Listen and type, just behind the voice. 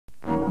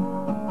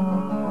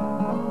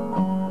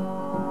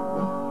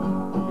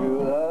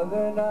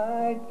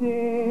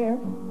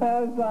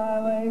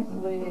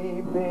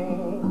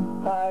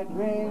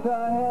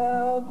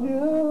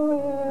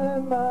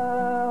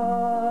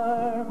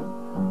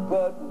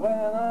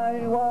when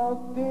I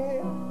walked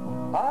in,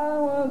 I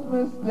was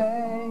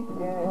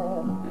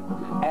mistaken,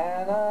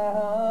 and I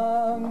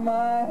hung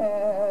my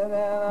head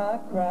and I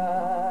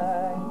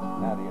cried.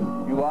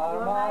 Now you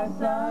are my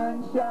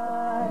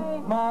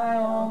sunshine, my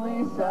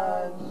only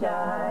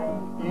sunshine.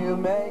 You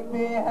make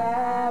me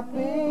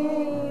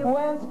happy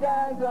when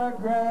skies are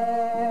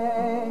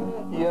gray.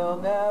 You'll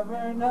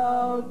never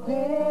know,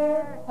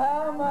 dear,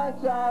 how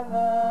much I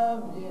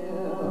love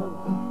you.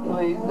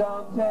 Please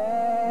don't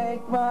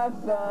take my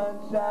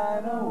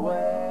sunshine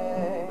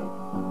away.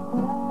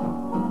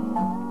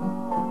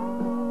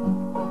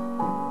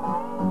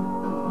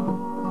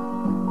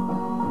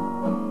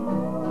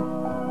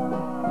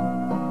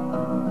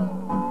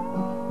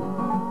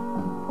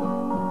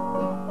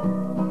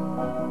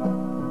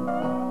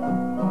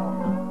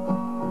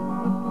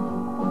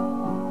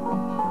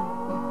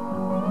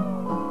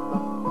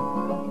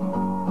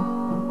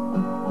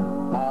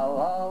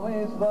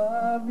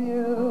 Love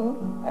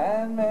you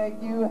and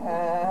make you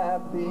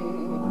happy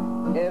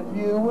if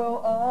you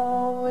will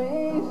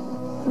only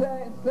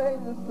say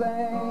the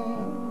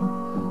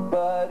same.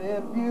 But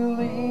if you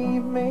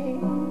leave me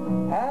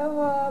and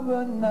love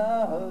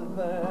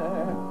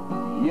another,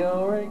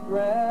 you'll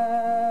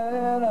regret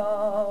it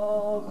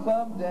all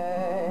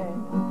someday.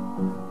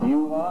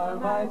 You are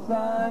my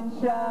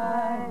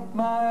sunshine,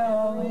 my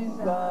only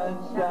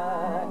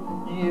sunshine.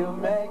 You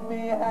make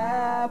me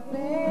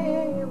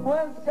happy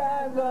when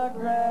skies are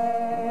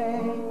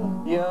gray.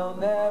 You'll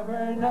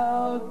never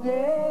know,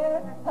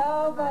 dear,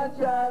 how much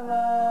I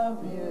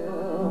love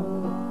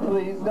you.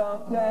 Please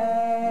don't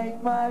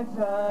take my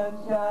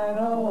sunshine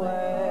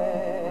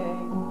away.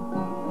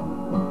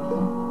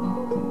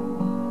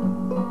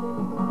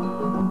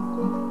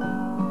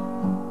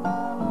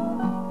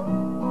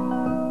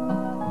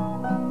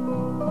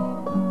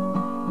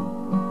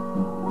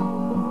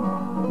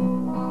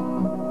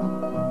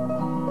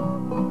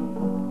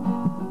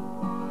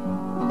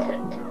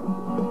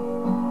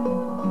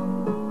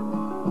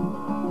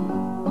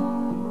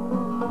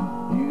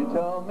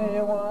 Told me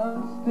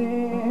once,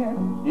 dear,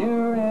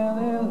 you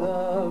really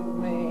loved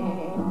me,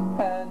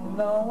 and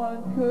no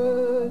one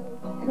could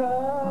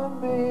come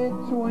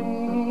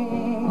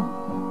between.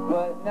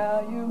 But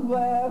now you've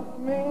left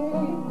me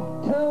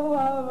to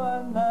love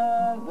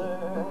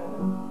another.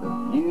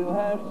 You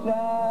have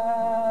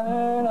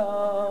shattered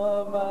all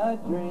of my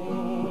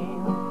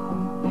dreams.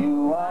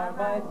 You are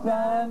my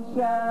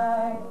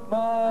sunshine,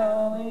 my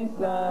only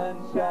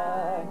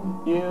sunshine.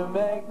 You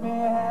make me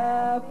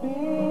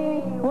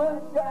happy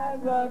when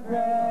skies are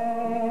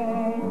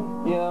gray.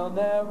 You'll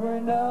never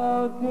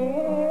know,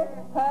 dear,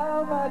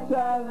 how much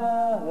I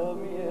love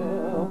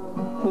you.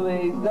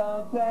 Please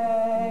don't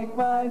take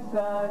my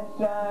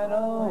sunshine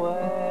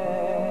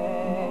away.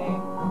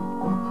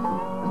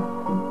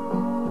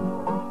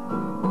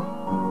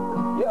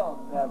 You'll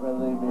never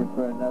leave me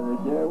for another,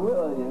 dear,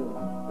 will you?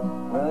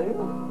 Will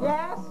you?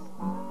 Yes.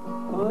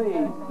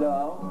 Please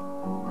don't.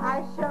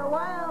 I sure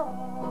will.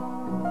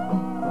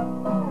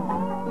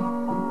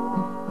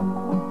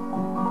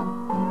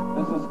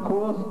 This is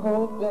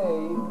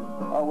KoolSkoolDave.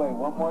 Oh wait,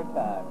 one more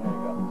time. Here we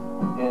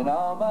go. In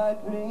all my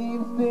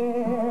dreams,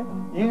 dear,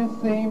 you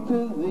seem to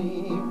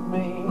leave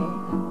me.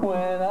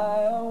 When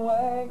I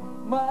awake,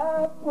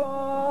 my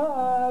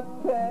poor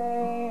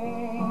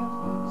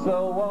pains.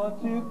 So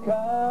won't you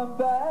come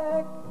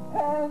back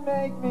and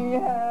make me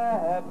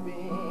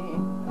happy?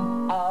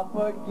 I'll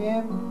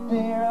forgive,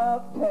 dear,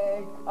 I'll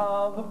take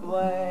all the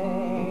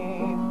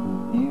blame.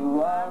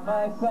 You are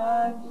my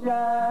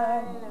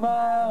sunshine,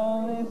 my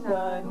only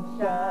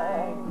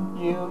sunshine.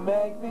 You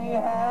make me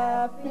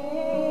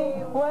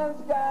happy when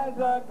skies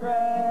are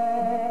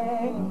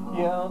gray.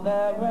 You'll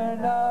never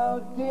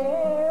know,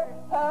 dear,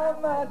 how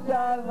much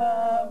I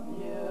love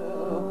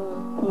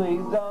you.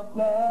 Please don't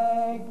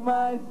take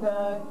my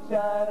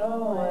sunshine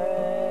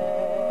away.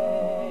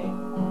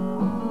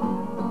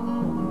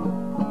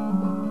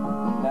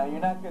 Now,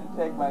 you're not going to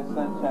take my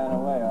sunshine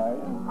away, are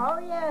you? Oh,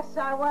 yes,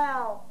 I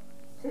will.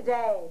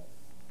 Today.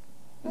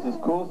 This is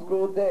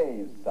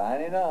KoolSkoolDave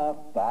signing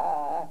off.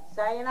 Bye.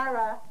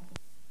 Sayonara.